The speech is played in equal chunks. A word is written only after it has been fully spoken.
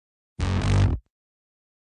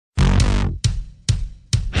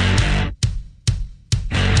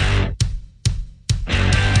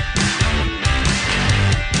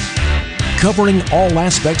covering all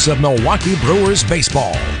aspects of Milwaukee Brewers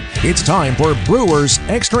baseball. It's time for Brewers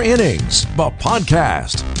Extra Innings, the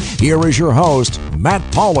podcast. Here is your host, Matt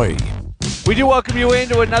Pauley. We do welcome you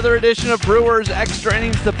into another edition of Brewers Extra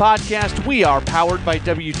Innings, the podcast. We are powered by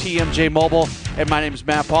WTMJ Mobile, and my name is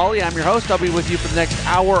Matt Pauley. I'm your host. I'll be with you for the next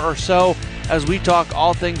hour or so as we talk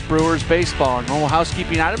all things Brewers baseball. And normal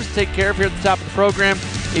housekeeping items to take care of here at the top of the program.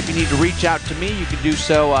 If you need to reach out to me, you can do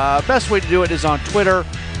so. Best way to do it is on Twitter,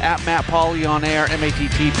 at Matt Pauley on air,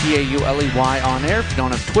 MattPauley on air. If you don't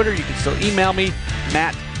have Twitter, you can still email me,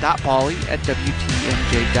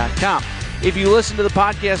 matt.pauley@WTMJ.com. If you listen to the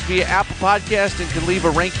podcast via Apple Podcast and can leave a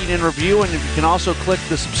ranking and review, and if you can also click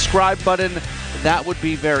the subscribe button, that would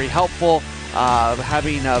be very helpful.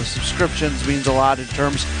 Having subscriptions means a lot in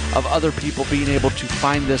terms of other people being able to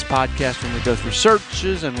find this podcast when they go through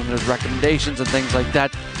searches and when there's recommendations and things like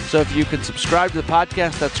that. So if you can subscribe to the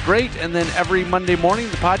podcast, that's great. And then every Monday morning,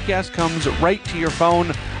 the podcast comes right to your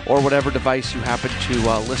phone or whatever device you happen to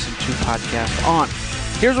listen to podcasts on.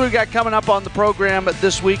 Here's what we got coming up on the program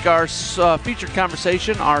this week. Our featured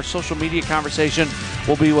conversation, our social media conversation,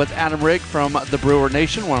 will be with Adam Rygg from the Brewer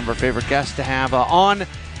Nation, one of our favorite guests to have on.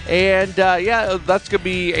 And, that's going to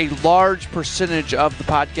be a large percentage of the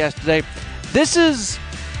podcast today. This is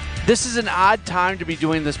an odd time to be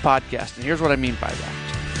doing this podcast, and here's what I mean by that.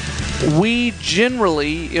 We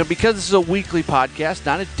generally, because this is a weekly podcast,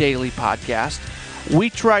 not a daily podcast, we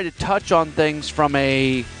try to touch on things from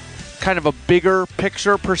a kind of a bigger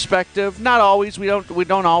picture perspective. Not always. We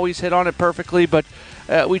don't always hit on it perfectly, but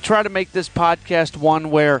we try to make this podcast one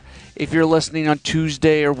where if you're listening on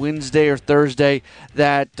Tuesday or Wednesday or Thursday,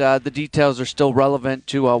 that the details are still relevant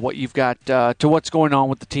to what you've got, to what's going on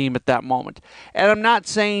with the team at that moment. And I'm not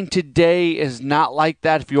saying today is not like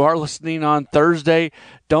that. If you are listening on Thursday,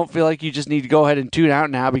 don't feel like you just need to go ahead and tune out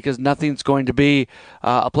now because nothing's going to be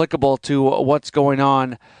applicable to what's going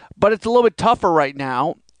on. But it's a little bit tougher right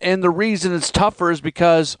now. And the reason it's tougher is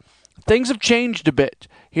because things have changed a bit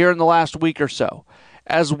here in the last week or so.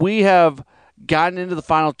 As we have gotten into the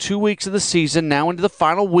final 2 weeks of the season, now into the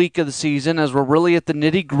final week of the season, as we're really at the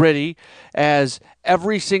nitty-gritty, as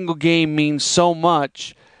every single game means so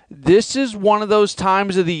much, this is one of those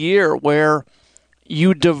times of the year where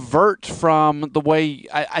you divert from the way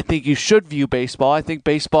I think you should view baseball. I think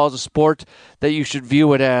baseball is a sport that you should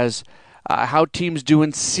view it as how teams do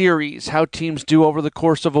in series, how teams do over the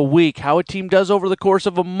course of a week, how a team does over the course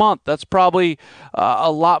of a month. That's probably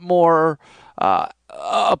a lot more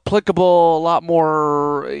applicable, a lot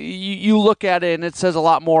more. You look at it and it says a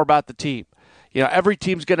lot more about the team. Every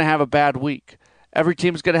team's going to have a bad week. Every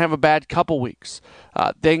team's going to have a bad couple weeks.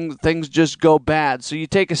 Things just go bad. So you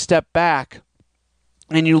take a step back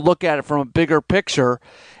and you look at it from a bigger picture,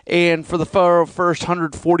 and for the first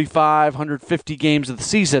 145, 150 games of the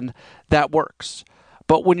season, that works.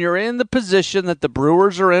 But when you're in the position that the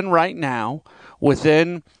Brewers are in right now,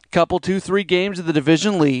 within a couple, 2-3 games of the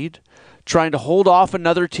division lead, trying to hold off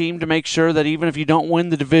another team to make sure that even if you don't win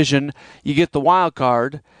the division, you get the wild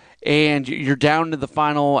card, and you're down to the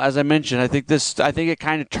final, as I mentioned, I think it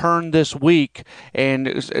kind of turned this week, and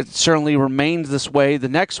it certainly remains this way the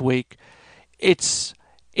next week.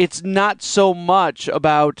 It's not so much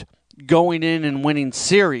about going in and winning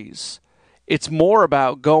series. It's more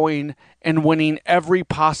about going and winning every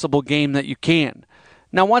possible game that you can.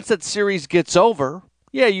 Now, once that series gets over,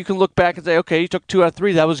 yeah, you can look back and say, okay, you took 2 out of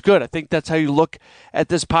 3. That was good. I think that's how you look at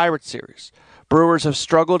this Pirates series. Brewers have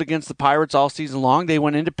struggled against the Pirates all season long. They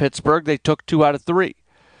went into Pittsburgh. They took 2 out of 3.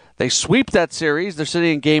 They sweep that series. They're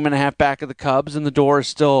sitting a game and a half back of the Cubs, and the door is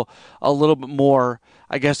still a little bit more,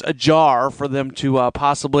 I guess, ajar for them to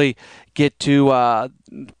possibly get to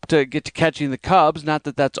catching the Cubs. Not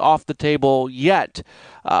that that's off the table yet,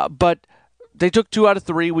 but they took 2 out of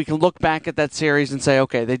 3. We can look back at that series and say,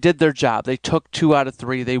 okay, they did their job. They took 2 out of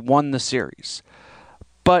 3. They won the series.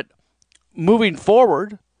 But moving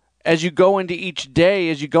forward, as you go into each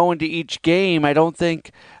day, as you go into each game, I don't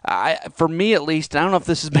think, for me at least, I don't know if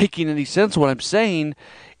this is making any sense what I'm saying,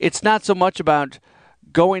 it's not so much about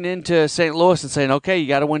going into St. Louis and saying, okay, you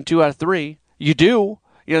got to win 2 out of 3. You do.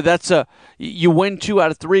 You win 2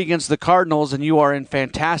 out of 3 against the Cardinals, and you are in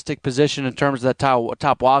fantastic position in terms of that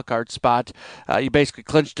top wild card spot. You basically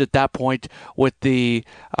clinched at that point with the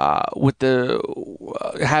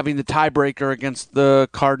having the tiebreaker against the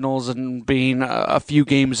Cardinals and being a few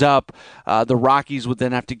games up. The Rockies would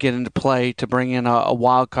then have to get into play to bring in a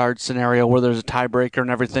wild card scenario where there's a tiebreaker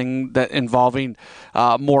and everything that involving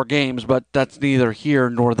more games. But that's neither here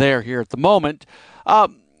nor there here at the moment.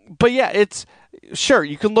 But yeah, it's. Sure,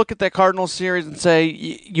 you can look at that Cardinals series and say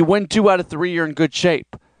you win 2 out of 3, you're in good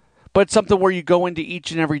shape. but it's something where you go into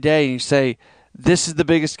each and every day and you say, this is the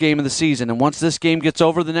biggest game of the season. And once this game gets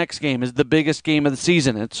over, the next game is the biggest game of the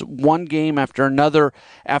season. It's one game after another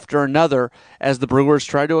as the Brewers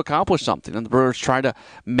try to accomplish something. And the Brewers try to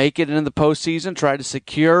make it into the postseason, try to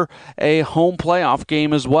secure a home playoff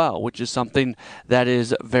game as well, which is something that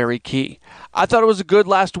is very key. I thought it was a good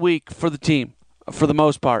last week for the team, for the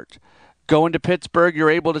most part. Going to Pittsburgh, you're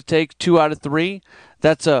able to take 2 out of 3.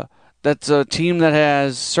 That's a team that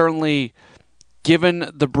has certainly given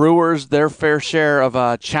the Brewers their fair share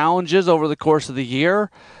of challenges over the course of the year.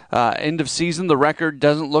 End of season, the record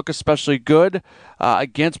doesn't look especially good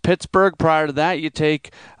against Pittsburgh. Prior to that, you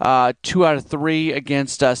take 2 out of 3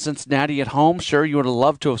 against Cincinnati at home. Sure, you would have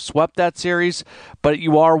loved to have swept that series, but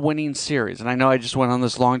you are winning series. And I know I just went on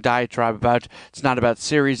this long diatribe about it's not about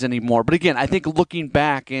series anymore. But again, I think looking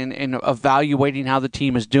back and evaluating how the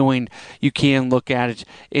team is doing, you can look at it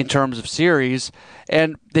in terms of series.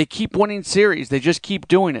 And they keep winning series. They just keep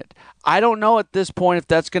doing it. I don't know at this point if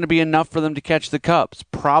that's going to be enough for them to catch the Cubs.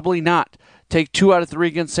 Probably not. Take 2 out of 3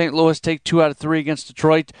 against St. Louis, take 2 out of 3 against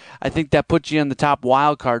Detroit. I think that puts you in the top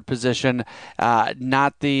wild card position,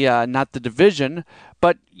 not the division.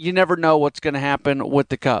 But you never know what's going to happen with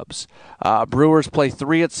the Cubs. Brewers play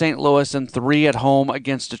 3 at St. Louis and 3 at home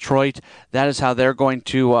against Detroit. That is how they're going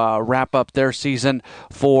to wrap up their season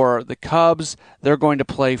for the Cubs. They're going to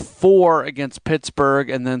play 4 against Pittsburgh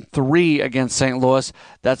and then 3 against St. Louis.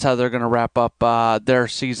 That's how they're going to wrap up their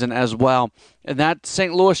season as well. And that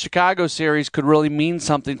St. Louis-Chicago series could really mean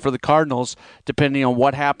something for the Cardinals, depending on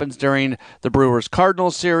what happens during the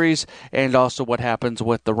Brewers-Cardinals series and also what happens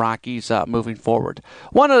with the Rockies moving forward.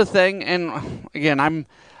 One other thing, and again, I'm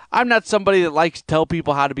not somebody that likes to tell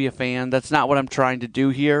people how to be a fan. That's not what I'm trying to do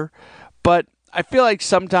here. But I feel like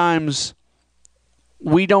sometimes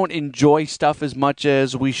we don't enjoy stuff as much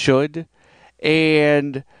as we should.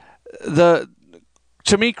 And to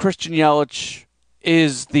me, Christian Yelich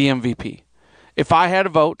is the MVP. If I had a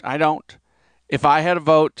vote, I don't. If I had a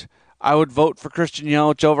vote, I would vote for Christian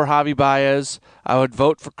Yelich over Javi Baez. I would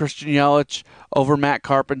vote for Christian Yelich over Matt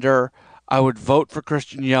Carpenter. I would vote for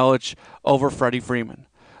Christian Yelich over Freddie Freeman.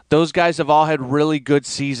 Those guys have all had really good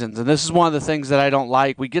seasons, and this is one of the things that I don't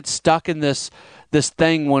like. We get stuck in this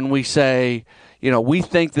thing when we say, we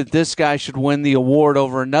think that this guy should win the award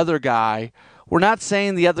over another guy. We're not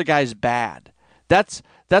saying the other guy's bad. That's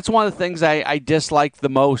one of the things I dislike the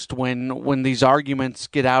most when these arguments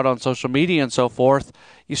get out on social media and so forth.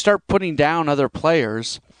 You start putting down other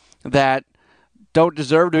players that don't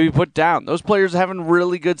deserve to be put down. Those players are having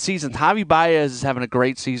really good seasons. Javi Baez is having a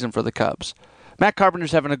great season for the Cubs. Matt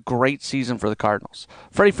Carpenter's having a great season for the Cardinals.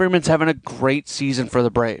 Freddie Freeman's having a great season for the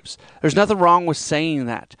Braves. There's nothing wrong with saying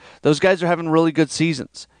that. Those guys are having really good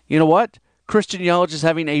seasons. You know what? Christian Yelich is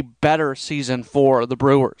having a better season for the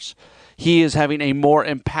Brewers. He is having a more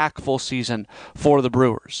impactful season for the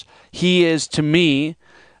Brewers. He is, to me,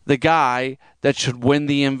 the guy that should win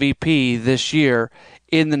the MVP this year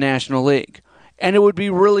in the National League. And it would be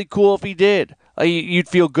really cool if he did. You'd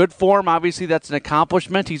feel good for him. Obviously, that's an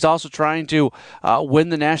accomplishment. He's also trying to win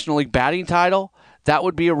the National League batting title. That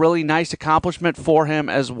would be a really nice accomplishment for him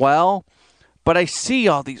as well. But I see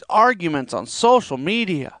all these arguments on social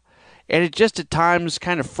media, and it just at times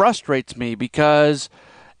kind of frustrates me because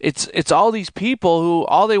it's all these people who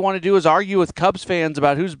all they want to do is argue with Cubs fans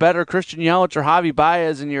about who's better, Christian Yelich or Javi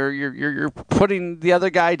Baez, and you're putting the other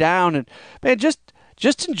guy down. And man,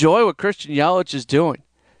 just enjoy what Christian Yelich is doing.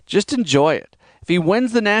 Just enjoy it. If he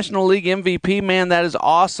wins the National League MVP, man, that is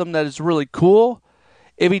awesome. That is really cool.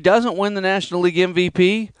 If he doesn't win the National League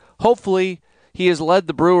MVP, hopefully he has led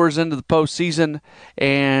the Brewers into the postseason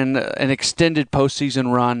and an extended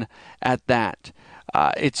postseason run at that.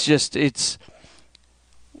 It's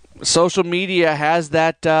social media has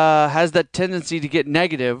that tendency to get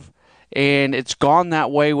negative, and it's gone that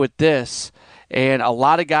way with this. And a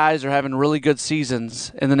lot of guys are having really good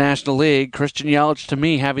seasons in the National League. Christian Yelich, to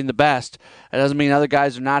me, having the best. It doesn't mean other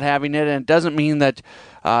guys are not having it, and it doesn't mean that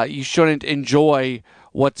you shouldn't enjoy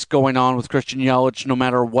what's going on with Christian Yelich, no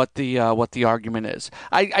matter what the argument is.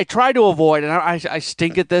 I try to avoid, and I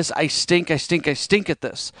stink at this. I stink at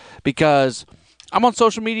this because I'm on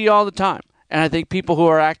social media all the time. And I think people who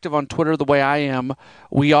are active on Twitter the way I am,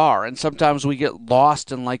 we are. And sometimes we get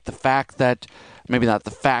lost in like the fact that, maybe not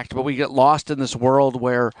the fact, but we get lost in this world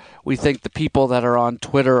where we think the people that are on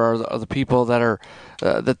Twitter are the people that are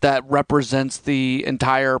that represents the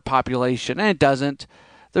entire population. And it doesn't.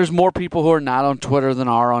 there's more people who are not on Twitter than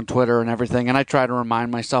are on Twitter and everything, and I try to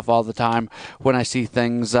remind myself all the time when I see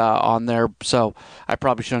things on there, so I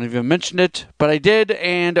probably shouldn't have even mentioned it, but I did,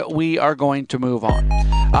 and we are going to move on.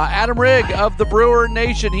 Adam Rygg of the Brewer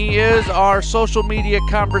Nation, he is our social media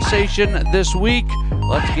conversation this week.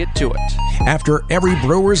 Let's get to it. After every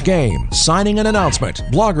Brewers game, signing an announcement,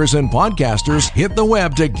 bloggers and podcasters hit the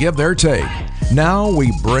web to give their take. Now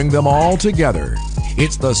we bring them all together.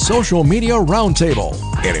 It's the Social Media Roundtable,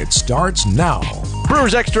 and it starts now.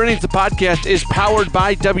 Brewers Extra Innings, the podcast, is powered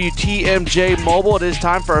by WTMJ Mobile. It is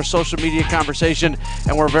time for our social media conversation,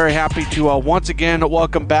 and we're very happy to once again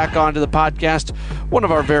welcome back onto the podcast one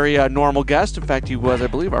of our very normal guests. In fact, he was, I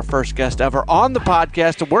believe, our first guest ever on the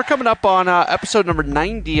podcast, and we're coming up on episode number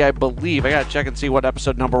 90, I believe. I got to check and see what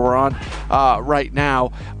episode number we're on right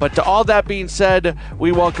now. But to all that being said,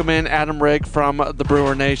 we welcome in Adam Rygg from the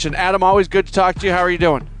Brewer Nation. Adam, always good to talk to you. How are you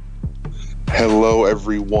doing? Hello,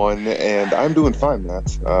 everyone, and I'm doing fine,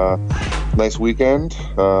 Matt. Nice weekend.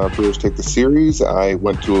 Brewers take the series. I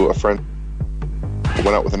went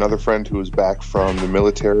out with another friend who was back from the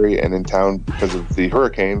military and in town because of the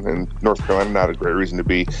hurricane in North Carolina. Not a great reason to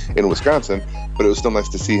be in Wisconsin, but it was still nice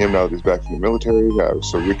to see him now that he's back from the military.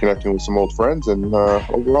 So reconnecting with some old friends, and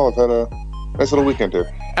overall, I've had a nice little weekend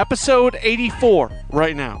here. Episode 84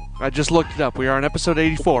 right now. I just looked it up. We are on episode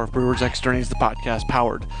 84 of Brewers Extra Innings, the podcast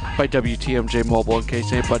powered by WTMJ Mobile, in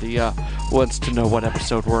case anybody wants to know what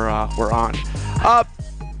episode we're on.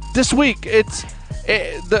 This week, over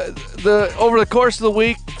the course of the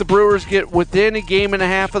week, the Brewers get within a game and a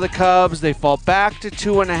half of the Cubs. They fall back to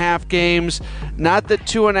 2.5 games. Not that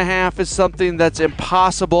 2.5 is something that's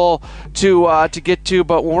impossible to get to,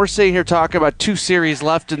 but when we're sitting here talking about 2 series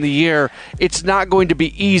left in the year, it's not going to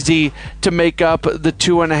be easy to make up the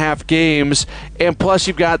 2.5 games. And plus,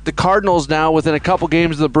 you've got the Cardinals now within a couple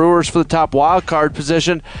games of the Brewers for the top wild card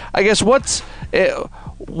position. I guess what's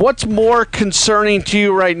more concerning to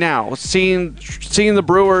you right now? Seeing the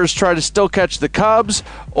Brewers try to still catch the Cubs,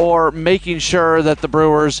 or making sure that the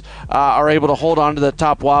Brewers are able to hold on to the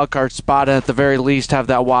top wild card spot and at the very least have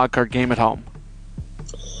that wild card game at home?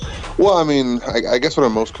 Well, I mean, I guess what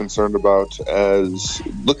I'm most concerned about is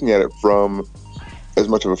looking at it from as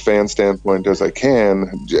much of a fan standpoint as I can.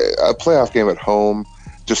 A playoff game at home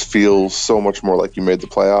just feels so much more like you made the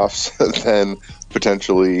playoffs than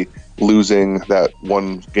potentially losing that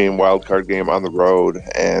one game wild card game on the road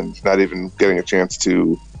and not even getting a chance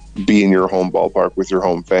to be in your home ballpark with your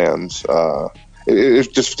home fans.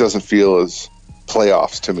 It just doesn't feel as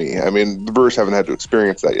playoffs to me. I mean, the Brewers haven't had to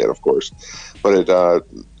experience that yet, of course, but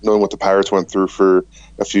knowing what the Pirates went through for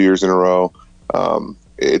a few years in a row,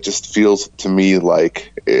 it just feels to me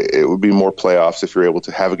like it would be more playoffs if you're able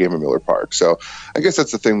to have a game at Miller Park. So I guess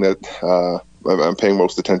that's the thing that I'm paying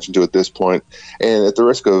most attention to at this point. And at the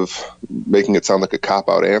risk of making it sound like a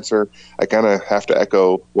cop-out answer, I kind of have to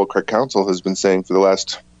echo what Craig Counsell has been saying for the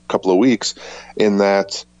last couple of weeks, in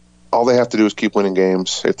that all they have to do is keep winning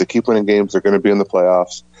games. If they keep winning games, they're going to be in the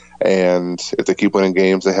playoffs. And if they keep winning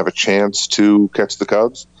games, they have a chance to catch the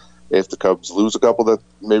Cubs. If the Cubs lose a couple that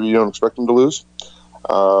maybe you don't expect them to lose.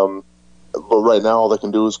 But right now, all they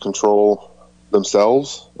can do is control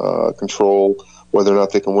themselves, control whether or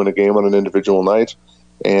not they can win a game on an individual night,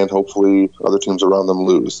 and hopefully other teams around them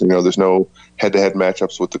lose. You know, there's no head-to-head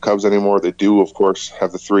matchups with the Cubs anymore. They do, of course,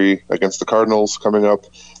 have the 3 against the Cardinals coming up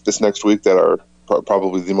this next week that are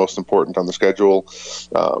probably the most important on the schedule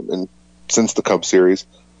since the Cubs series,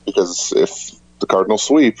 because if the Cardinals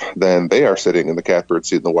sweep, then they are sitting in the catbird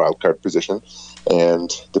seat in the wild card position.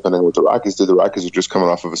 And depending on what the Rockies do, the Rockies are just coming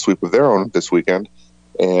off of a sweep of their own this weekend.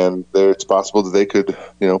 And it's possible that they could,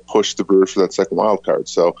 push the Brewers for that second wild card.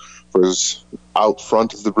 So for as out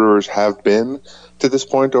front as the Brewers have been to this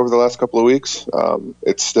point over the last couple of weeks,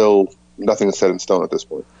 it's still nothing is set in stone at this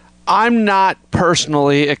point. I'm not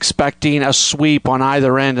personally expecting a sweep on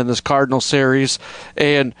either end in this Cardinal series,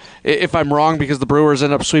 and if I'm wrong because the Brewers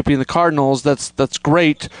end up sweeping the Cardinals, that's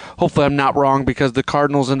great. Hopefully I'm not wrong because the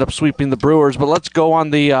Cardinals end up sweeping the Brewers, but let's go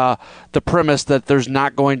on the premise that there's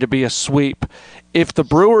not going to be a sweep. If the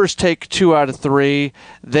Brewers take 2 out of 3,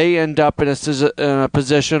 they end up in a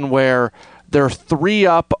position where they're 3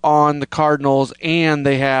 up on the Cardinals and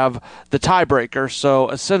they have the tiebreaker, so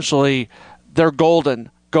essentially they're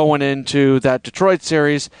golden going into that Detroit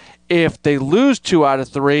series. If they lose 2 out of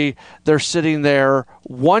 3, they're sitting there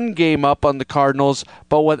 1 game up on the Cardinals,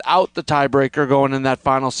 but without the tiebreaker going in that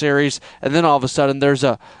final series. And then all of a sudden, there's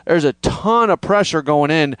a ton of pressure going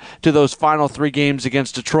in to those final 3 games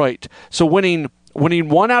against Detroit. So winning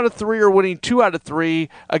 1 out of 3 or winning 2 out of 3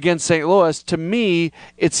 against St. Louis, to me,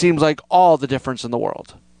 it seems like all the difference in the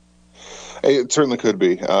world. It certainly could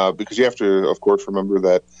be, because you have to, of course, remember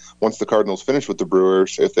that once the Cardinals finish with the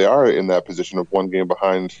Brewers, if they are in that position of one game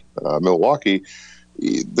behind Milwaukee,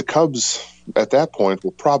 the Cubs at that point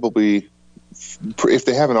will probably, if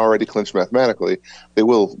they haven't already clinched mathematically, they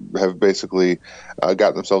will have basically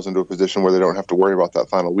gotten themselves into a position where they don't have to worry about that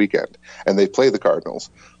final weekend. And they play the Cardinals.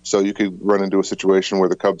 So you could run into a situation where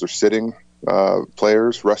the Cubs are sitting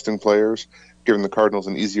players, resting players, giving the Cardinals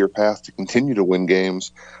an easier path to continue to win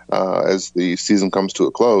games as the season comes to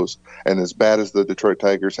a close. And as bad as the Detroit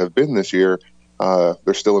Tigers have been this year,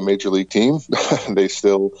 they're still a major league team. They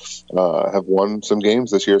still have won some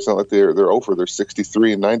games this year. It's not like they're over. They're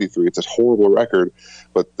 63-93. It's a horrible record,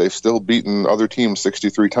 but they've still beaten other teams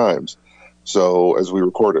 63 times. So as we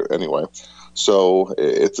record it anyway. So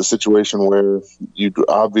it's a situation where you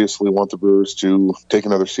obviously want the Brewers to take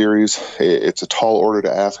another series. It's a tall order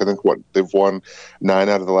to ask. I think they've won 9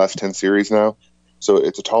 out of the last 10 series now. So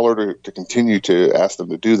it's a tall order to continue to ask them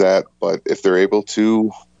to do that. But if they're able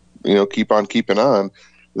to, keep on keeping on,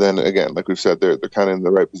 then again, like we've said, they're kind of in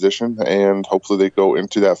the right position, and hopefully they go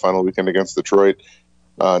into that final weekend against Detroit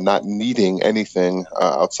not needing anything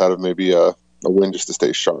outside of maybe a win just to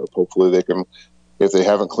stay sharp. Hopefully they can, if they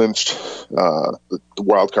haven't clinched the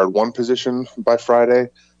wild card 1 position by Friday,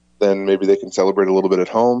 then maybe they can celebrate a little bit at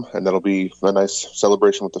home, and that'll be a nice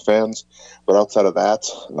celebration with the fans. But outside of that,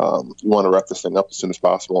 you want to wrap this thing up as soon as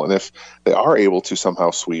possible. And if they are able to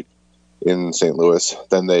somehow sweep in St. Louis,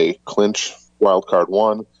 then they clinch wild card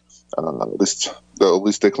 1. At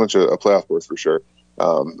least they clinch a playoff berth for sure.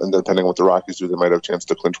 And depending on what the Rockies do, they might have a chance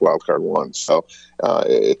to clinch wild card 1. So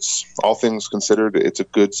it's, all things considered, it's a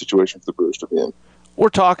good situation for the Brewers to be in. We're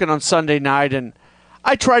talking on Sunday night, and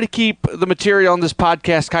I try to keep the material on this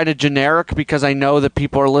podcast kind of generic because I know that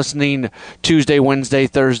people are listening Tuesday, Wednesday,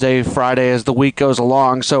 Thursday, Friday as the week goes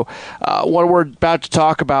along. So what we're about to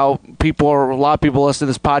talk about, a lot of people listening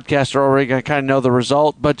to this podcast are already going to kind of know the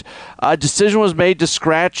result. But a decision was made to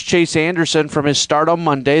scratch Chase Anderson from his start on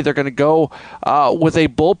Monday. They're going to go with a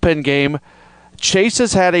bullpen game. Chase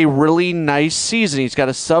has had a really nice season. He's got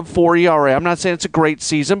a sub-4 ERA. I'm not saying it's a great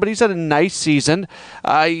season, but he's had a nice season.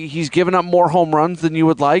 He's given up more home runs than you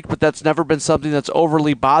would like, but that's never been something that's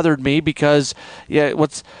overly bothered me because,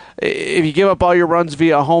 if you give up all your runs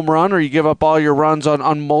via a home run or you give up all your runs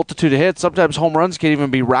on multitude of hits, sometimes home runs can't even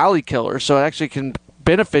be rally killers, so it actually can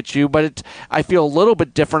benefits you, but I feel a little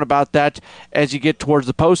bit different about that as you get towards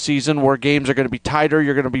the postseason where games are going to be tighter.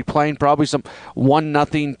 You're going to be playing probably some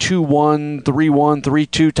 1-0, 2-1, 3-1,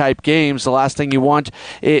 3-2 type games. The last thing you want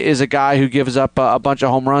is a guy who gives up a bunch of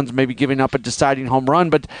home runs, maybe giving up a deciding home run,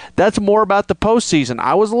 but that's more about the postseason.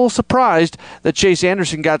 I was a little surprised that Chase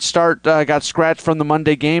Anderson got scratched from the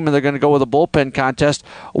Monday game and they're going to go with a bullpen contest.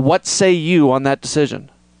 What say you on that decision?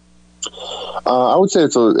 I would say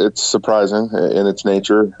it's surprising in its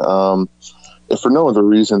nature. If for no other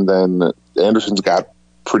reason than Anderson's got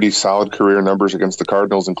pretty solid career numbers against the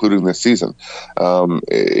Cardinals, including this season.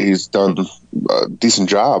 He's done a decent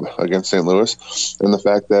job against St. Louis, and the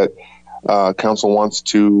fact that Council wants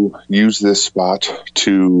to use this spot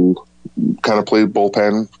to kind of play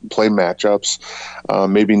bullpen, play matchups,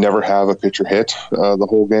 maybe never have a pitcher hit the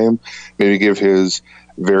whole game, maybe give his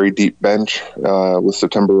very deep bench with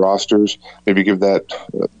September rosters, maybe give that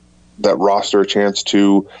roster a chance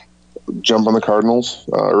to jump on the Cardinals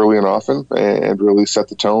early and often and really set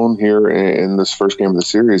the tone here in this first game of the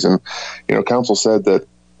series. And, Council said that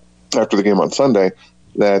after the game on Sunday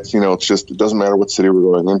that, it doesn't matter what city we're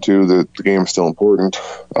going into, the game is still important.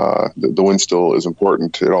 The win still is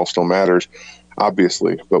important. It all still matters,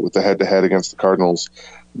 obviously. But with the head-to-head against the Cardinals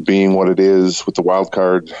being what it is, with the wild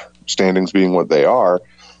card standings being what they are,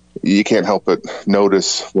 you can't help but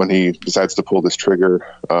notice when he decides to pull this trigger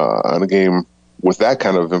on a game with that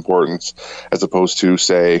kind of importance, as opposed to,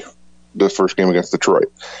 say, the first game against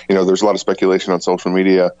Detroit. There's a lot of speculation on social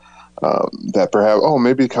media that perhaps,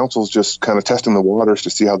 maybe Council's just kind of testing the waters to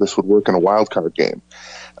see how this would work in a wild card game.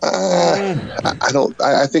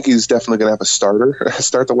 I think he's definitely going to have a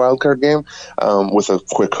start the wild card game with a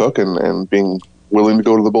quick hook and being willing to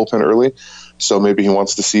go to the bullpen early. So maybe he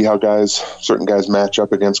wants to see how certain guys match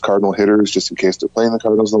up against Cardinal hitters just in case they're playing the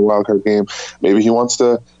Cardinals in the wild card game. Maybe he wants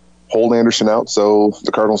to hold Anderson out so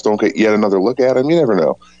the Cardinals don't get yet another look at him. You never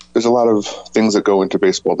know. There's a lot of things that go into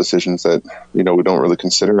baseball decisions that, we don't really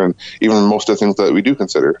consider. And even most of the things that we do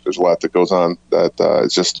consider, there's a lot that goes on that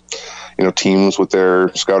it's just, teams with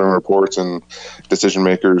their scouting reports and decision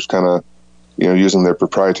makers kind of, using their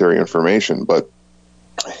proprietary information. But,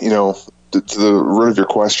 to the root of your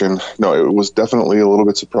question, no, it was definitely a little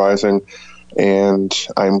bit surprising, and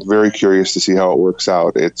I'm very curious to see how it works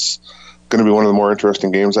out. It's going to be one of the more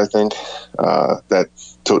interesting games, I think, that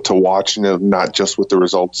to watch, not just with the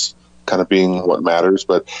results kind of being what matters,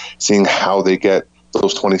 but seeing how they get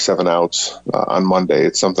those 27 outs on Monday.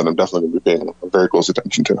 It's something I'm definitely going to be paying very close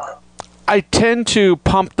attention to. I tend to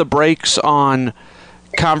pump the brakes on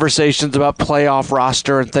conversations about playoff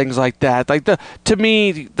roster and things like that. To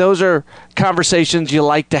me, those are conversations you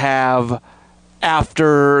like to have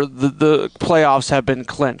after the playoffs have been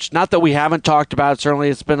clinched. Not that we haven't talked about it. Certainly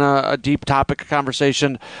it's been a deep topic of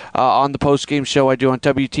conversation on the post-game show I do on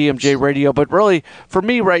WTMJ Radio. But really, for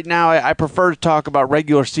me right now, I prefer to talk about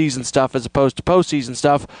regular season stuff as opposed to postseason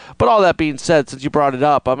stuff. But all that being said, since you brought it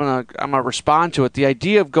up, I'm gonna respond to it. The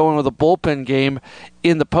idea of going with a bullpen game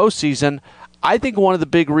in the postseason, I think one of the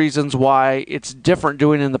big reasons why it's different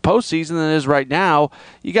doing it in the postseason than it is right now,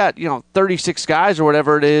 you got 36 guys or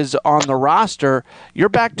whatever it is on the roster. You're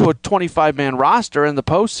back to a 25-man roster in the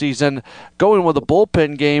postseason. Going with a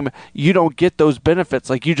bullpen game, you don't get those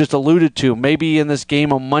benefits like you just alluded to. Maybe in this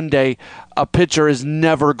game on Monday, a pitcher is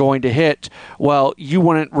never going to hit. Well, you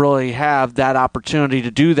wouldn't really have that opportunity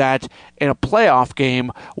to do that in a playoff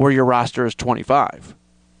game where your roster is 25.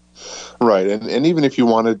 Right, and even if you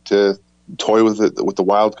wanted to toy with it with the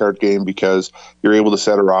wild card game, because you're able to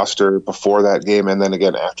set a roster before that game and then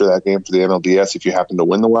again after that game for the NLDS if you happen to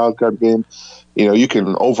win the wild card game, you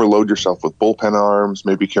can overload yourself with bullpen arms,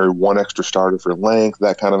 maybe carry one extra starter for length,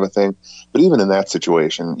 that kind of a thing. But even in that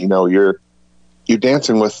situation, you're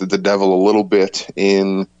dancing with the devil a little bit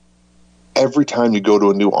in every time you go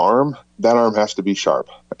to a new arm, that arm has to be sharp.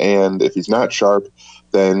 And if he's not sharp,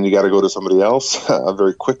 then you got to go to somebody else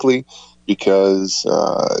very quickly. Because,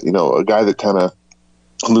 a guy that kind of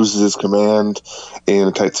loses his command in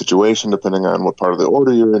a tight situation, depending on what part of the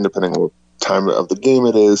order you're in, depending on what time of the game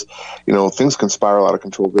it is, things can spiral out of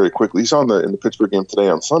control very quickly. You saw in the Pittsburgh game today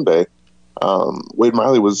on Sunday, Wade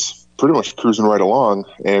Miley was pretty much cruising right along.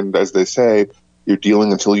 And as they say, you're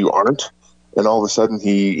dealing until you aren't. And all of a sudden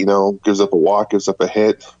he, gives up a walk, gives up a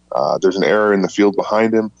hit. There's an error in the field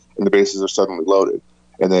behind him, and the bases are suddenly loaded.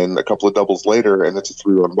 And then a couple of doubles later, and it's a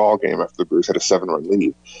 3-run ball game after the Brewers had a 7-run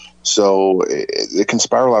lead. So it can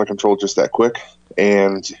spiral out of control just that quick.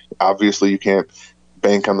 And obviously you can't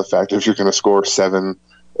bank on the fact that if you're going to score 7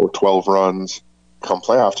 or 12 runs come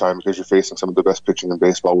playoff time, because you're facing some of the best pitching in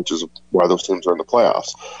baseball, which is why those teams are in the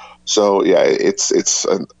playoffs. So, yeah, it's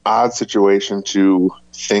an odd situation to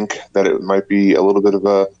think that it might be a little bit of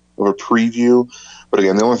a preview. But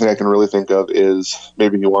again, the only thing I can really think of is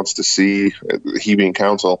maybe he wants to see, he being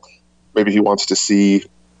counsel, maybe he wants to see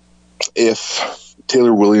if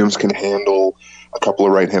Taylor Williams can handle a couple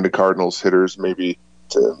of right-handed Cardinals hitters, maybe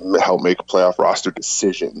to help make playoff roster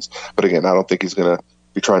decisions. But again, I don't think he's going to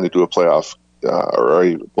be trying to do a playoff or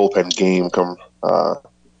a bullpen game come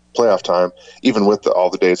playoff time, even with all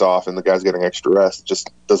the days off and the guys getting extra rest. It just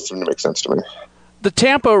doesn't seem to make sense to me. The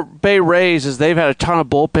Tampa Bay Rays, as they've had a ton of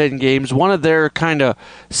bullpen games, one of their kind of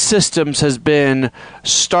systems has been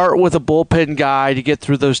start with a bullpen guy to get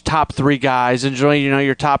through those top 3 guys. And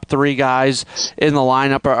your top 3 guys in the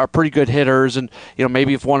lineup are pretty good hitters. And,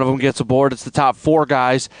 maybe if one of them gets aboard, it's the top 4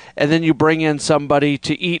 guys. And then you bring in somebody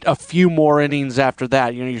to eat a few more innings after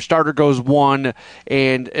that. Your starter goes 1,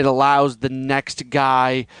 and it allows the next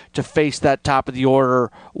guy to face that top of the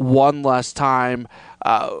order one less time.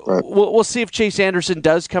 Right. We'll see if Chase Anderson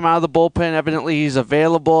does come out of the bullpen. Evidently, he's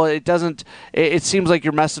available. It seems like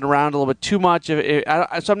you're messing around a little bit too much. So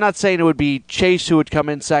I'm not saying it would be Chase who would come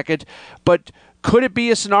in second, but could it be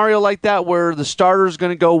a scenario like that where the starter is going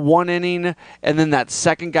to go 1 inning, and then that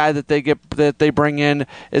second guy that they bring in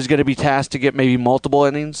is going to be tasked to get maybe multiple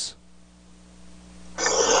innings?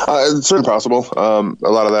 It's certainly possible. A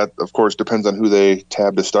lot of that, of course, depends on who they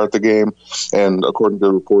tab to start the game. And according to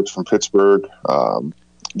reports from Pittsburgh,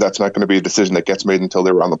 that's not going to be a decision that gets made until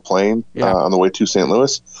they were on the plane on the way to St.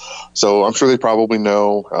 Louis. So I'm sure they probably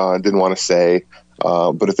know and didn't want to say.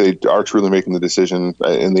 But if they are truly making the decision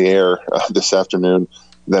in the air this afternoon,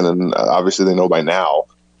 then obviously they know by now.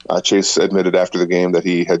 Chase admitted after the game that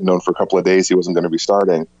he had known for a couple of days he wasn't going to be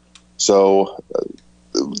starting. So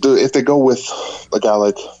if they go with a guy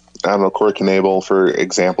like, Corey Knebel, for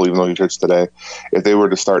example, even though he pitched today, if they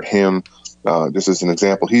were to start him, just as an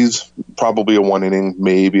example, he's probably a 1 inning,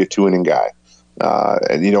 maybe a 2 inning guy.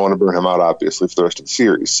 And you don't want to burn him out, obviously, for the rest of the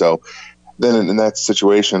series. So then in that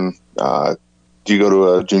situation, do you go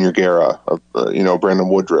to a Junior Guerra, Brandon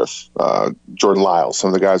Woodruff, Jordan Lyles, some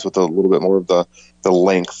of the guys with a little bit more of the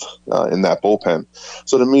length in that bullpen?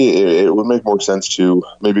 So to me, it would make more sense to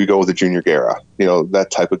maybe go with a Junior Guerra,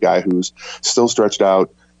 that type of guy who's still stretched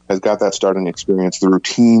out, has got that starting experience. The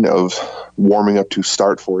routine of warming up to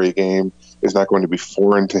start for a game is not going to be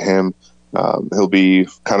foreign to him. He'll be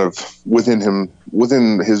kind of within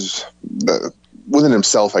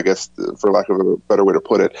himself, I guess, for lack of a better way to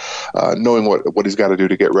put it, knowing what he's got to do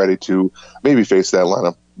to get ready to maybe face that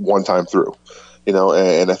lineup one time through.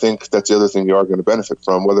 And I think that's the other thing you are going to benefit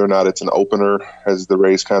from, whether or not it's an opener, as the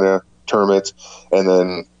Rays kind of term it, and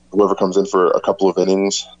then whoever comes in for a couple of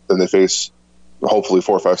innings, then they face hopefully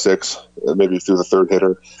 4, 5, 6, maybe through the third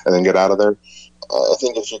hitter, and then get out of there. I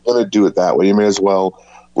think if you're going to do it that way, you may as well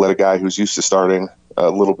let a guy who's used to starting a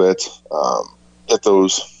little bit get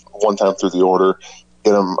those one time through the order,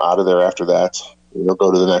 get him out of there after that.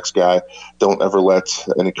 Go to the next guy. Don't ever let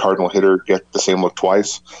any Cardinal hitter get the same look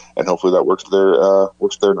twice, and hopefully that works to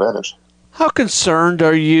their advantage. How concerned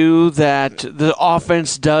are you that the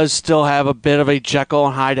offense does still have a bit of a Jekyll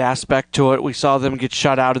and Hyde aspect to it? We saw them get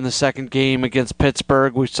shut out in the second game against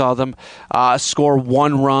Pittsburgh. We saw them score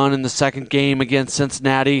 1 run in the second game against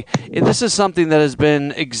Cincinnati. And this is something that has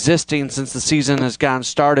been existing since the season has gotten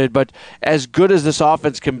started, but as good as this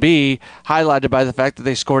offense can be, highlighted by the fact that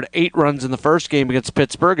they scored 8 runs in the first game against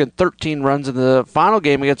Pittsburgh and 13 runs in the final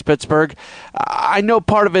game against Pittsburgh. I know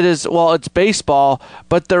part of it is, it's baseball,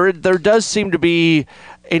 but there does seem to be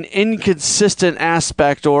an inconsistent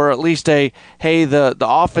aspect, or at least the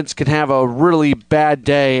offense can have a really bad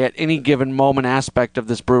day at any given moment aspect of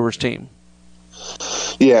this Brewers team.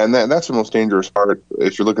 Yeah, and that's the most dangerous part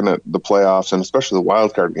if you're looking at the playoffs, and especially the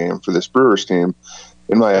wild card game for this Brewers team,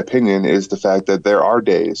 in my opinion, is the fact that there are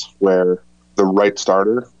days where the right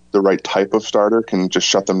starter, the right type of starter, can just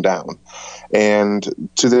shut them down. And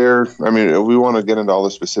we want to get into all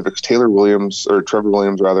the specifics. Trevor Williams,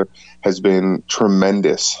 has been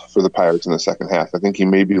tremendous for the Pirates in the second half. I think he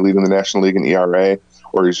may be leading the National League in ERA,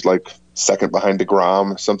 or he's like second behind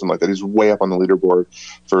DeGrom, something like that. He's way up on the leaderboard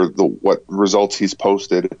for what results he's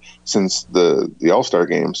posted since the All-Star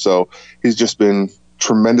game. So he's just been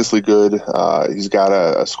tremendously good. He's got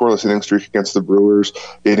a scoreless inning streak against the Brewers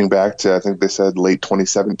dating back to, I think they said, late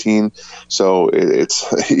 2017. So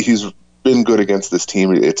he's been good against this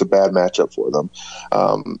team. It's a bad matchup for them.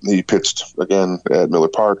 He pitched again at Miller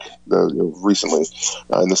Park recently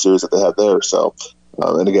in the series that they had there. So,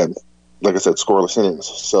 and again, like I said, scoreless innings.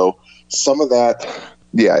 So some of that,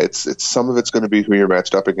 it's some of it's going to be who you're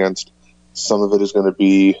matched up against. Some of it is going to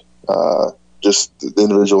be just the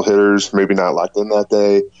individual hitters, maybe not locked in that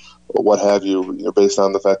day, or what have you, based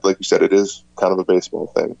on the fact, like you said, it is kind of a baseball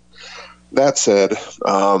thing. That said,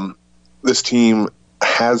 this team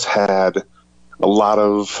has had a lot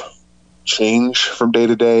of change from day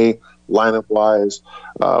to day, lineup-wise.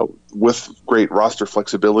 With great roster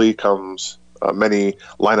flexibility comes many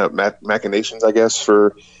lineup machinations, I guess,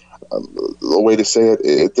 for a way to say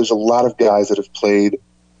it. There's a lot of guys that have played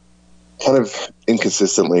kind of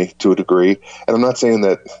inconsistently to a degree. And I'm not saying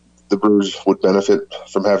that the Brewers would benefit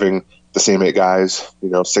from having the same 8 guys,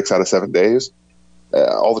 6 out of 7 days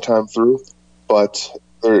all the time through. But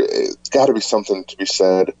there's got to be something to be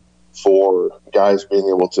said for guys being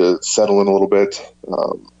able to settle in a little bit,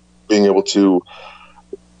 being able to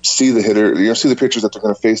see the hitter, see the pitchers that they're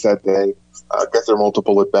going to face that day, get their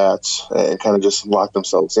multiple at-bats, and kind of just lock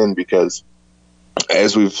themselves in. Because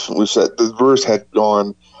as we've said, the Brewers had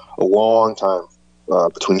gone a long time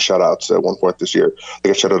between shutouts at one point this year. They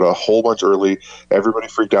got shut out a whole bunch early. Everybody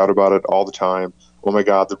freaked out about it all the time. Oh my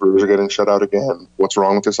God, the Brewers are getting shut out again. What's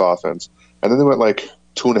wrong with this offense? And then they went like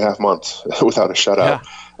 2.5 months without a shutout.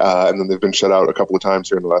 Yeah. And then they've been shut out a couple of times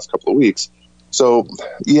here in the last couple of weeks. So,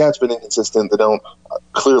 it's been inconsistent. They don't,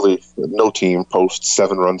 clearly, no team posts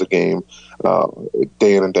 7 runs a game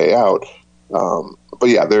day in and day out.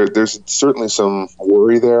 But there's certainly some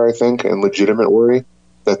worry there, I think, and legitimate worry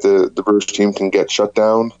that the Brewers team can get shut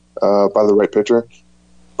down by the right pitcher.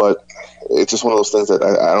 But it's just one of those things that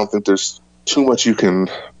I don't think there's too much you can,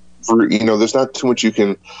 there's not too much you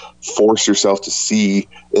can force yourself to see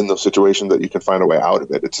in those situations that you can find a way out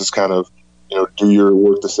of it. It's just kind of, do your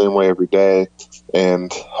work the same way every day,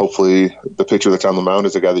 and hopefully the pitcher that's on the mound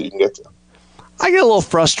is the guy that you can get to. I get a little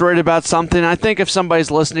frustrated about something. I think if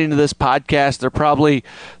somebody's listening to this podcast, they're probably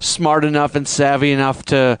smart enough and savvy enough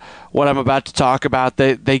to what I'm about to talk about.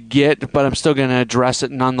 They get, but I'm still going to address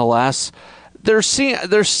it nonetheless. There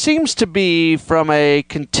seems to be, from a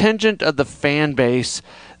contingent of the fan base,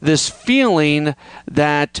 this feeling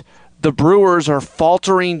that the Brewers are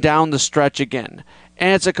faltering down the stretch again.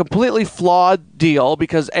 And it's a completely flawed deal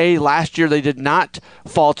because, A, last year they did not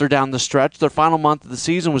falter down the stretch. Their final month of the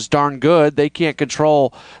season was darn good. They can't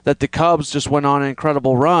control that the Cubs just went on an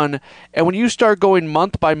incredible run. And when you start going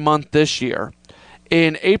month by month this year,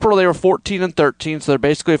 In April, they were 14-13, so they're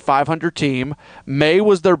basically a 500 team. May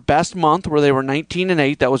was their best month, where they were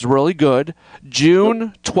 19-8. That was really good.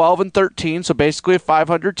 June, 12-13, so basically a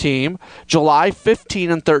 500 team. July,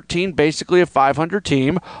 15-13, basically a 500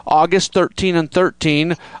 team. August,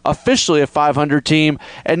 13-13, officially a 500 team.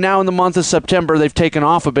 And now in the month of September, they've taken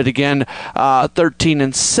off a bit again,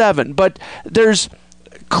 13-7. But there's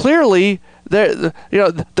clearly, they're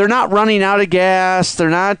not running out of gas. They're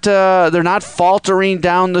not faltering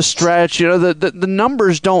down the stretch. The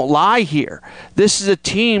numbers don't lie here. This is a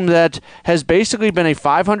team that has basically been a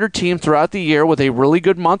 500 team throughout the year with a really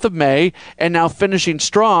good month of May and now finishing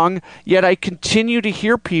strong. Yet I continue to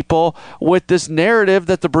hear people with this narrative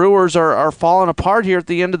that the Brewers are falling apart here at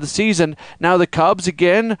the end of the season. Now the Cubs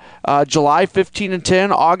again, July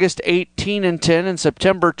 15-10, August 18-10, and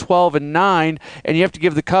September 12-9. And you have to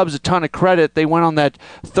give the Cubs a ton of credit. They went on that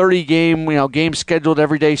 30-game, game scheduled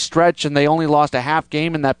every day stretch, and they only lost a half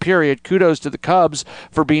game in that period. Kudos to the Cubs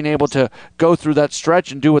for being able to go through that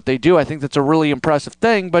stretch and do what they do. I think that's a really impressive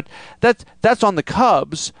thing, but that's on the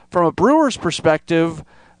Cubs. From a Brewers perspective,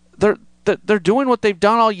 they're doing what they've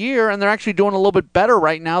done all year, and they're actually doing a little bit better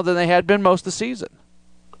right now than they had been most of the season.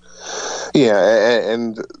 Yeah,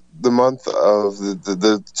 and the month of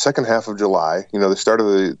the second half of July, they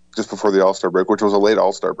started just before the All-Star break, which was a late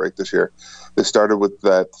All-Star break this year. They started with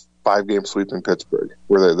that 5-game sweep in Pittsburgh,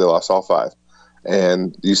 where they lost all 5.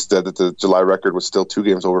 And you said that the July record was still 2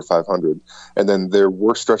 games over 500. And then their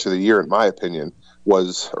worst stretch of the year, in my opinion,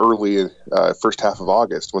 was early first half of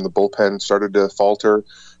August, when the bullpen started to falter,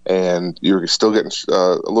 and you were still getting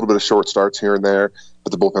a little bit of short starts here and there,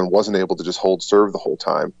 but the bullpen wasn't able to just hold serve the whole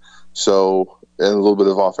time. So, and a little bit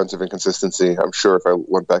of offensive inconsistency, I'm sure, if I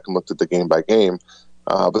went back and looked at the game by game.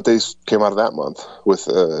 But they came out of that month with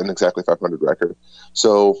an exactly 500 record.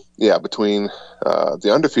 So, yeah, between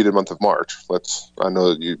the undefeated month of March, I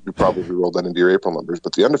know that you probably rolled that into your April numbers,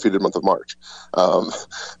 but the undefeated month of March,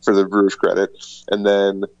 for the Brewers' credit, and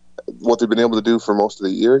then what they've been able to do for most of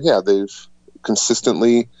the year, they've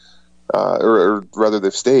consistently, or rather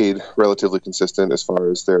they've stayed relatively consistent as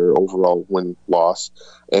far as their overall win-loss.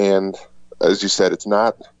 And as you said,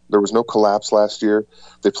 there was no collapse last year.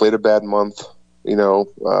 They played a bad month,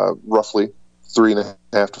 roughly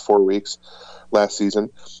 3.5 to 4 weeks last season,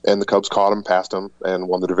 and the Cubs caught them, passed them, and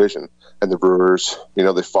won the division. And the Brewers,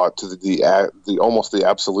 they fought to the almost the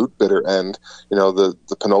absolute bitter end, the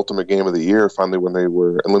penultimate game of the year, finally, when they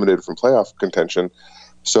were eliminated from playoff contention.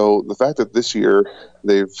 So the fact that this year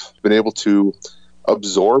they've been able to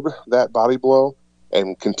absorb that body blow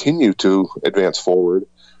and continue to advance forward,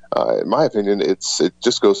 in my opinion, it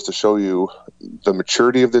just goes to show you the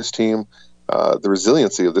maturity of this team, the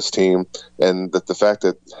resiliency of this team, and that the fact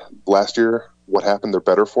that last year, what happened, they're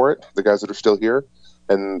better for it, the guys that are still here,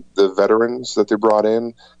 and the veterans that they brought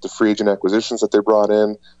in, the free agent acquisitions that they brought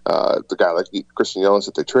in, the guy like Christian Yelich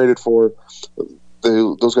that they traded for,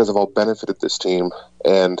 those guys have all benefited this team.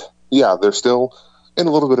 And, they're still in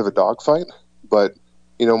a little bit of a dogfight, but,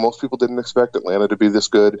 most people didn't expect Atlanta to be this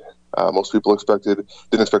good. Most people didn't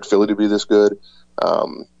expect Philly to be this good.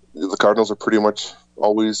 The Cardinals are pretty much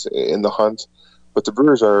always in the hunt, but the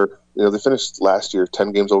Brewers are, they finished last year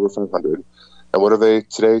 10 games over 500. And what are they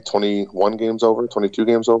today? 21 games over, 22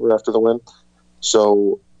 games over after the win.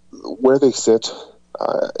 So where they sit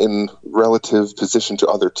in relative position to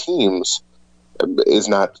other teams is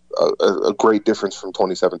not a great difference from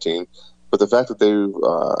 2017. But the fact that they,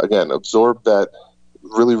 again, absorbed that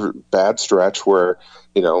really bad stretch where,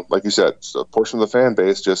 like you said, a portion of the fan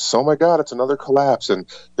base just, oh my God, it's another collapse, and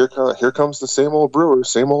here comes the same old Brewers,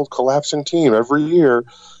 same old collapsing team every year.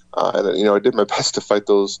 And I did my best to fight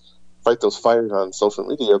those fires on social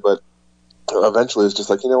media, but eventually it's just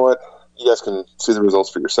like, you know what, you guys can see the results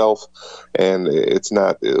for yourself, and it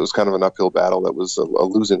was kind of an uphill battle that was a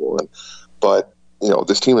losing one. But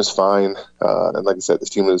this team is fine, and like I said, this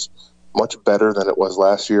team is much better than it was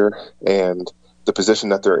last year, and the position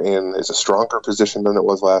that they're in is a stronger position than it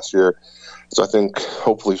was last year. So I think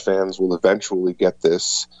hopefully fans will eventually get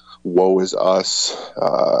this woe is us,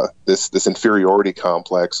 this inferiority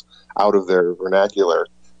complex out of their vernacular,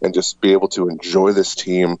 and just be able to enjoy this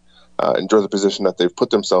team, enjoy the position that they've put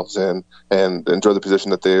themselves in, and enjoy the position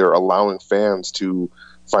that they are allowing fans to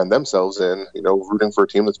find themselves in, rooting for a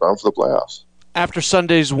team that's bound for the playoffs. After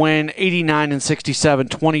Sunday's win, 89-67,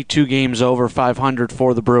 22 games over 500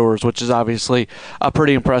 for the Brewers, which is obviously a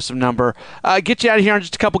pretty impressive number. Get you out of here on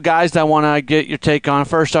just a couple guys that I want to get your take on.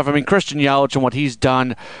 First off, Christian Yelich and what he's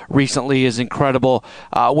done recently is incredible.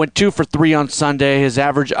 Went 2 for 3 on Sunday. His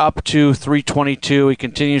average up to 322. He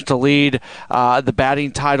continues to lead the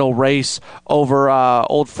batting title race over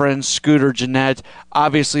old friend Scooter Gennett.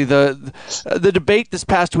 Obviously, the debate this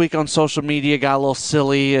past week on social media got a little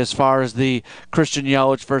silly as far as the Christian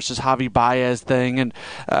Yelich versus Javi Baez thing, and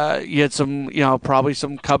you had some, probably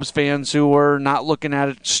some Cubs fans who were not looking at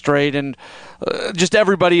it straight, and just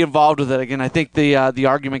everybody involved with it. Again, I think the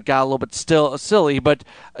argument got a little bit still silly, but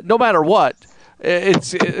no matter what,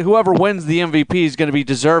 it's whoever wins the MVP is going to be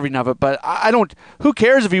deserving of it. But who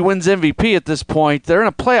cares if he wins MVP at this point? They're in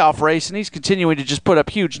a playoff race, and he's continuing to just put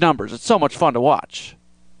up huge numbers. It's so much fun to watch.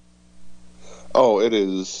 Oh, it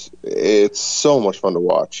is. It's so much fun to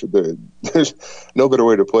watch. There's no better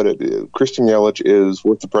way to put it. Christian Yelich is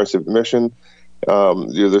worth the price of admission.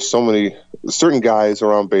 There's so many certain guys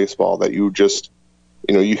around baseball that you just,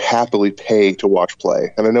 you happily pay to watch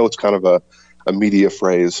play. And I know it's kind of a media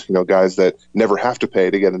phrase, guys that never have to pay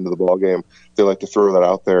to get into the ball game. They like to throw that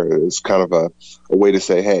out there as kind of a way to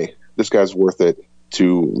say, hey, this guy's worth it,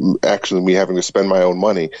 to actually me having to spend my own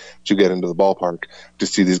money to get into the ballpark to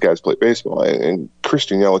see these guys play baseball. And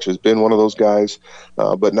Christian Yelich has been one of those guys,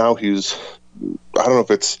 but now I don't know if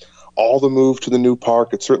it's all the move to the new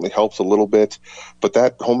park. It certainly helps a little bit, but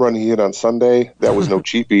that home run he hit on Sunday, that was no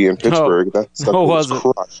cheapie in Pittsburgh. That stuff was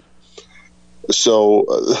crushed. So,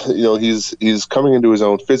 he's coming into his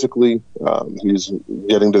own physically. He's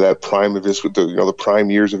getting to that prime of the prime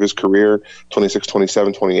years of his career, 26,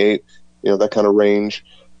 27, 28. That kind of range.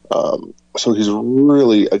 So he's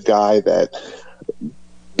really a guy that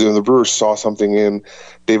the Brewers saw something in.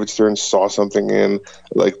 David Stern saw something in,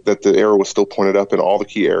 like that the arrow was still pointed up in all the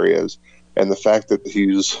key areas. And the fact that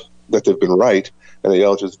they've been right and that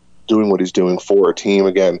Yelich is doing what he's doing for a team,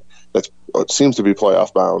 again, that seems to be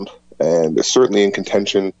playoff bound and is certainly in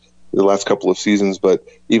contention the last couple of seasons, but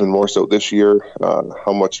even more so this year,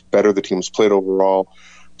 how much better the team's played overall.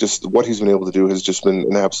 Just what he's been able to do has just been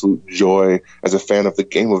an absolute joy as a fan of the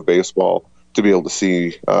game of baseball to be able to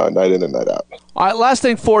see night in and night out. All right, last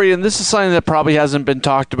thing for you, and this is something that probably hasn't been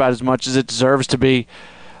talked about as much as it deserves to be.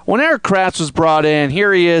 When Erik Kratz was brought in,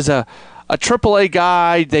 here he is, a AAA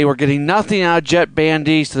guy. They were getting nothing out of Jet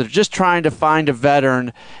Bandy, so they're just trying to find a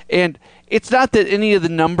veteran. And it's not that any of the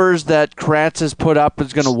numbers that Kratz has put up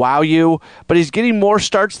is going to wow you, but he's getting more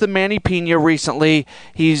starts than Manny Pena recently.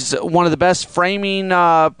 He's one of the best framing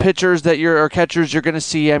pitchers or catchers you're going to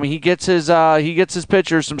see. He gets his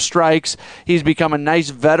pitchers some strikes. He's become a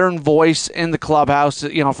nice veteran voice in the clubhouse.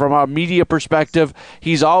 From a media perspective,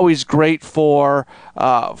 he's always great for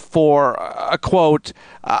a quote.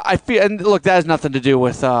 I feel, and look, that has nothing to do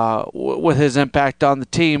with his impact on the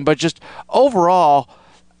team, but just overall,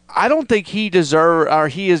 I don't think he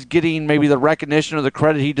is getting maybe the recognition or the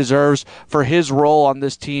credit he deserves for his role on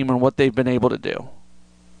this team and what they've been able to do.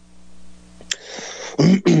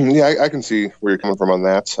 Yeah, I can see where you're coming from on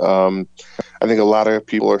that. I think a lot of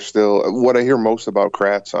people are still, what I hear most about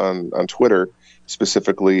Kratz on Twitter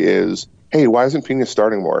specifically is, hey, why isn't Pena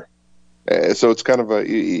starting more? So it's kind of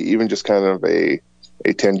a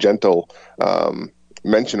tangential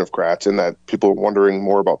mention of Kratz, in that people are wondering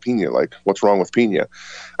more about Pena, like what's wrong with Pena,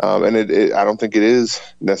 and I don't think it is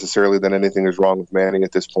necessarily that anything is wrong with Manny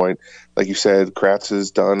at this point. Like you said, Kratz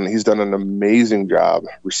he's done an amazing job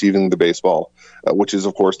receiving the baseball, which is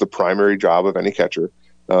of course the primary job of any catcher,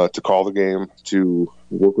 to call the game, to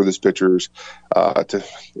work with his pitchers, to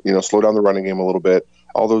slow down the running game a little bit.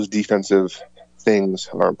 All those defensive things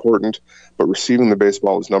are important, but receiving the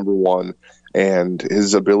baseball is number one. And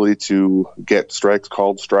his ability to get strikes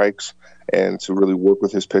called strikes and to really work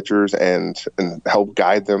with his pitchers and help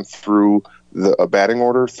guide them through a batting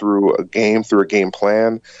order, through a game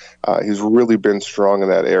plan. He's really been strong in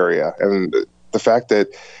that area. And the fact that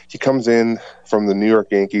he comes in from the New York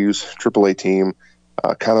Yankees AAA team,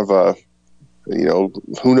 kind of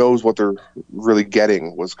who knows what they're really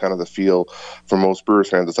getting, was kind of the feel for most Brewers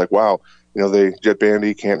fans. It's like, wow, Jet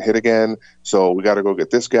Bandy can't hit again, so we got to go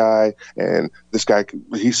get this guy. And this guy,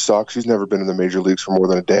 he sucks. He's never been in the major leagues for more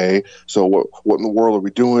than a day. So what in the world are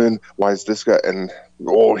we doing? Why is this guy? And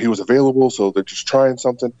he was available, so they're just trying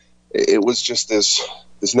something. It was just this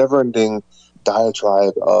never-ending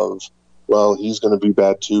diatribe of, well, he's going to be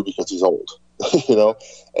bad too because he's old,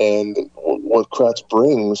 And what Kratz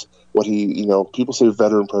brings, people say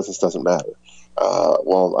veteran presence doesn't matter.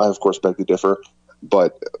 Well, I of course beg to differ.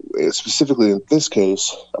 But specifically in this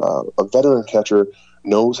case, a veteran catcher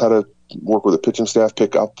knows how to work with a pitching staff,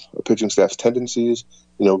 pick up a pitching staff's tendencies,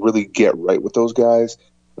 really get right with those guys,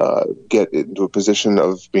 get into a position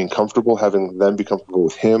of being comfortable, having them be comfortable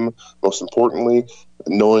with him, most importantly,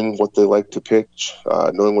 knowing what they like to pitch,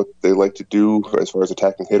 knowing what they like to do as far as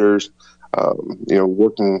attacking hitters,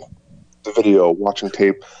 working the video, watching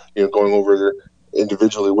tape, going over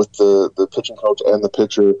individually with the pitching coach and the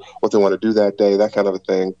pitcher, what they want to do that day, that kind of a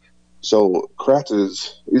thing. So Kratz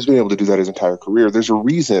he's been able to do that his entire career. There's a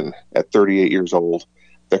reason at 38 years old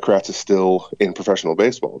that Kratz is still in professional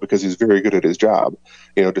baseball, because he's very good at his job,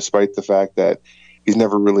 despite the fact that he's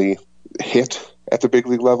never really hit at the big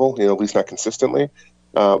league level, at least not consistently.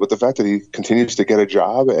 But the fact that he continues to get a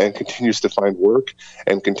job and continues to find work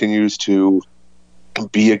and continues to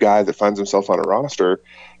be a guy that finds himself on a roster,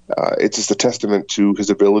 it's just a testament to his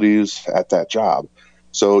abilities at that job.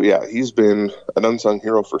 So, yeah, he's been an unsung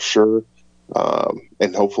hero for sure.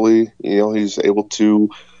 And hopefully, he's able to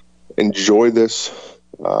enjoy this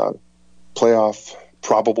playoff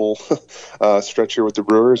probable stretch here with the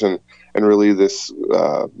Brewers and really this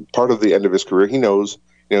part of the end of his career. He knows,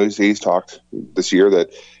 he's talked this year that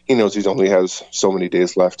he knows he only has so many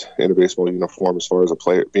days left in a baseball uniform as far as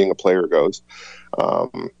being a player goes.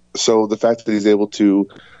 So the fact that he's able to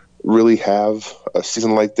really have a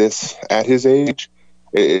season like this at his age,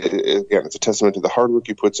 again, it's a testament to the hard work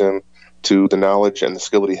he puts in, to the knowledge and the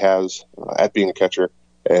skill that he has at being a catcher.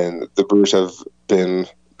 And the Brewers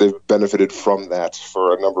they've benefited from that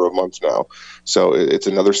for a number of months now. So it's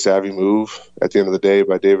another savvy move at the end of the day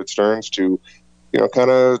by David Stearns to,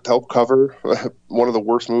 kind of help cover one of the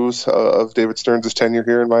worst moves of David Stearns' tenure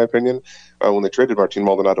here, in my opinion, when they traded Martin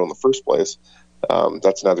Maldonado in the first place.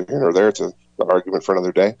 That's neither here nor there. It's an argument for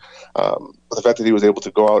another day. But the fact that he was able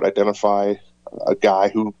to go out, identify a guy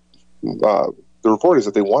who the report is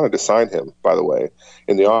that they wanted to sign him, by the way,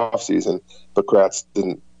 in the offseason, but Kratz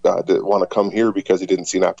didn't want to come here because he didn't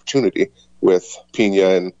see an opportunity with Pena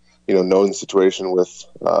and, knowing the situation with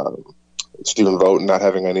Stephen Vogt not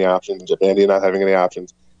having any options, Andy not having any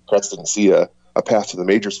options. Kratz didn't see a path to the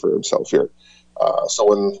majors for himself here. So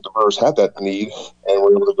when the Brewers had that need and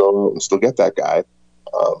were able to go out and still get that guy,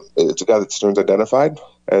 it's a guy that Stearns identified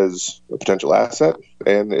as a potential asset,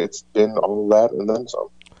 and it's been all that and then some.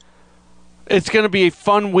 It's going to be a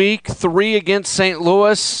fun week, 3 against St.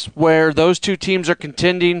 Louis, where those two teams are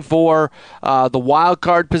contending for the wild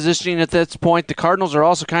card positioning at this point. The Cardinals are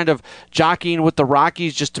also kind of jockeying with the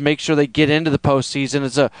Rockies just to make sure they get into the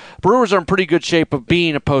postseason. Brewers are in pretty good shape of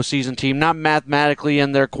being a postseason team, not mathematically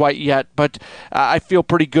in there quite yet, but I feel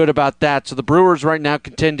pretty good about that. So the Brewers right now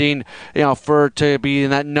contending, to be in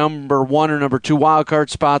that number 1 or number 2 wild card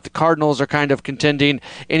spot. The Cardinals are kind of contending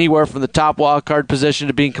anywhere from the top wild card position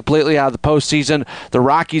to being completely out of the postseason. The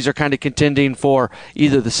Rockies are kind of contending for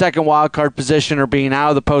either the second wild card position or being out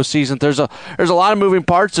of the postseason. There's a lot of moving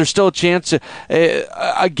parts. There's still a chance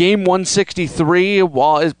a game 163,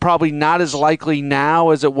 while is probably not as likely now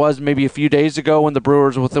as it was maybe a few days ago when the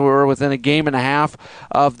Brewers were within a game and a half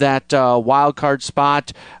of that wild card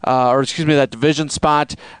spot, that division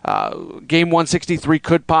spot. Game 163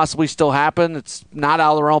 could possibly still happen. It's not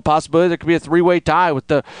out of the realm of possibility. There could be a 3-way tie with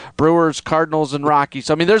the Brewers, Cardinals, and Rockies.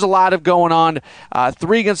 So, there's a lot of going on.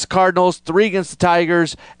 3 against the Cardinals, 3 against the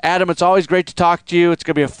Tigers. Adam, it's always great to talk to you. It's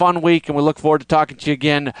going to be a fun week, and we look forward to talking to you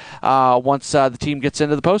again once the team gets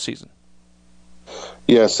into the postseason.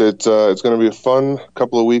 Yes, it's going to be a fun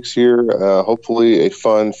couple of weeks here. Hopefully a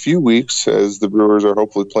fun few weeks as the Brewers are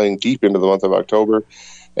hopefully playing deep into the month of October.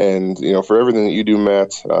 And, for everything that you do,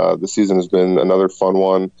 Matt, the season has been another fun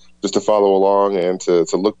one just to follow along and to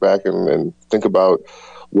look back and think about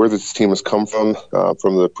where this team has come from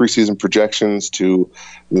the preseason projections to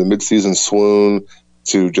the midseason swoon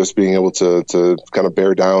to just being able to kind of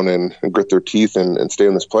bear down and grit their teeth and stay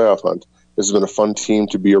in this playoff hunt. This has been a fun team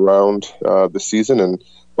to be around this season, and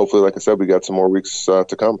hopefully, like I said, we got some more weeks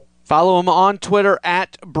to come. Follow him on Twitter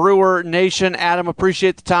at Brewer Nation. Adam,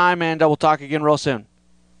 appreciate the time, and we'll talk again real soon.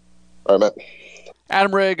 All right, Matt.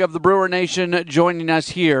 Adam Rygg of the Brewer Nation joining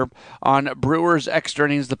us here on Brewers Extra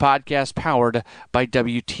Innings, the podcast powered by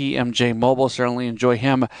WTMJ Mobile. Certainly enjoy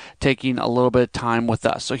him taking a little bit of time with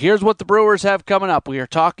us. So here's what the Brewers have coming up. We are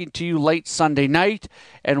talking to you late Sunday night,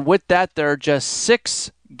 and with that, there are just 6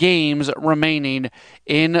 games remaining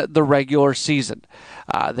in the regular season.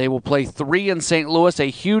 They will play 3 in St. Louis, a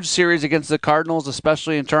huge series against the Cardinals,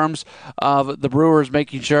 especially in terms of the Brewers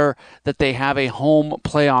making sure that they have a home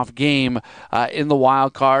playoff game in the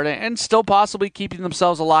wild card and still possibly keeping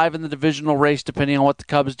themselves alive in the divisional race depending on what the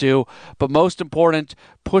Cubs do. But most important,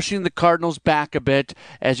 pushing the Cardinals back a bit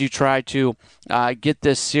as you try to get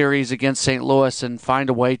this series against St. Louis and find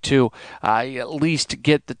a way to at least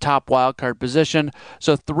get the top wild card position.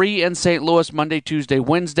 So 3 in St. Louis, Monday, Tuesday,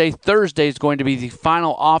 Wednesday. Thursday is going to be the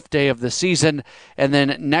final off day of the season. And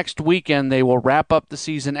then next weekend, they will wrap up the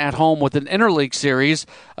season at home with an interleague series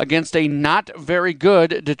against a not very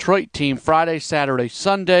good Detroit team Friday, Saturday,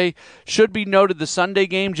 Sunday. Should be noted the Sunday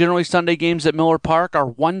game, generally Sunday games at Miller Park are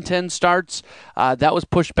 1:10 starts. That was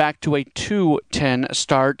pushed back to a 2:10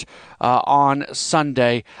 start on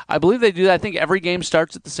Sunday. I believe they do that. I think every game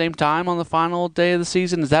starts at the same time on the final day of the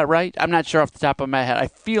season. Is that right? I'm not sure off the top of my head. I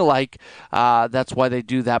feel like that's why they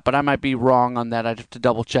do that, but I might be wrong on that. I'd have to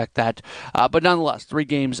double check that. But nonetheless, 3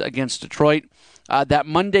 games against Detroit. That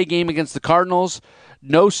Monday game against the Cardinals,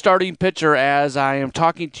 no starting pitcher as I am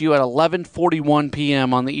talking to you at 11:41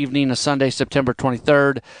 p.m. on the evening of Sunday, September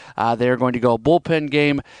 23rd. They are going to go a bullpen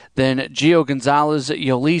game. Then Gio Gonzalez,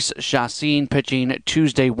 Yolis Chacin pitching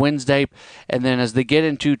Tuesday, Wednesday. And then as they get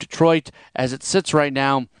into Detroit, as it sits right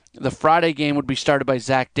now, the Friday game would be started by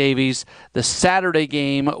Zach Davies. The Saturday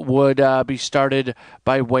game would be started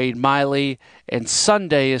by Wade Miley. And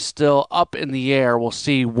Sunday is still up in the air. We'll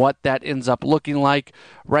see what that ends up looking like.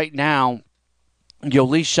 Right now,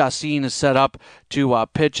 Yolis Chacin is set up to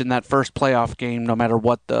pitch in that first playoff game, no matter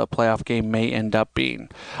what the playoff game may end up being.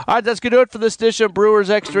 All right, that's going to do it for this edition of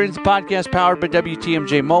Brewers Extra Innings, podcast powered by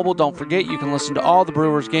WTMJ Mobile. Don't forget, you can listen to all the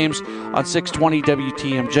Brewers games on 620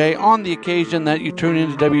 WTMJ. On the occasion that you tune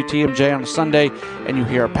into WTMJ on a Sunday and you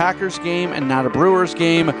hear a Packers game and not a Brewers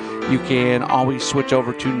game, you can always switch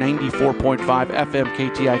over to 94.5 FM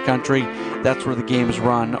KTI Country. That's where the games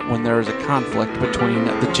run when there is a conflict between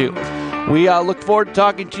the two. We look forward to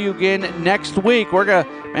talking to you again next week.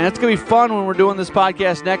 It's gonna be fun when we're doing this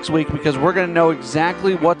podcast next week because we're gonna know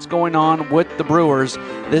exactly what's going on with the Brewers.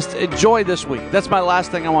 Enjoy this week. That's my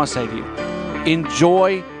last thing I want to say to you.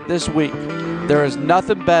 Enjoy this week. There is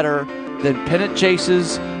nothing better than pennant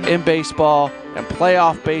chases in baseball and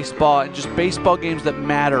playoff baseball and just baseball games that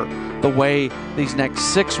matter the way these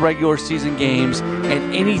next 6 regular season games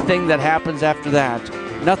and anything that happens after that.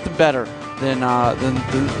 Nothing better than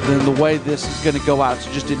the way this is going to go out.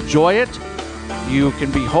 So just enjoy it. You can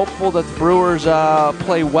be hopeful that the Brewers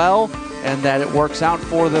play well and that it works out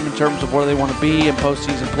for them in terms of where they want to be in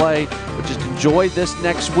postseason play. But just enjoy this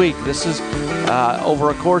next week. This is over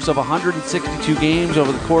a course of 162 games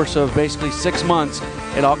over the course of basically 6 months.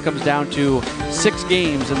 It all comes down to 6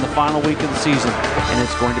 games in the final week of the season, and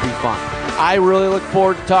it's going to be fun. I really look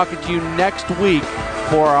forward to talking to you next week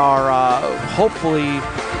for our hopefully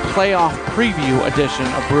playoff preview edition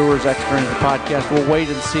of Brewers Extra Innings podcast. We'll wait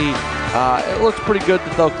and see. It looks pretty good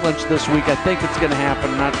that they'll clinch this week. I think it's going to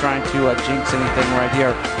happen. I'm not trying to jinx anything right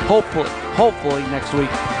here. Hopefully next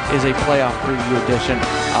week is a playoff preview edition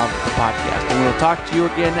of the podcast. And we'll talk to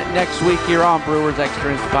you again next week here on Brewers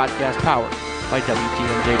Extra Innings podcast, powered by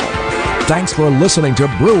WTMJ Mobile. Thanks for listening to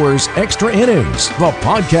Brewers Extra Innings, the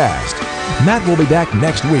podcast. Matt will be back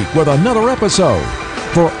next week with another episode.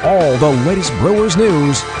 For all the latest Brewers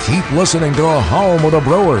news, keep listening to Home of the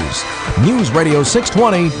Brewers. News Radio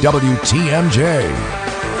 620 WTMJ.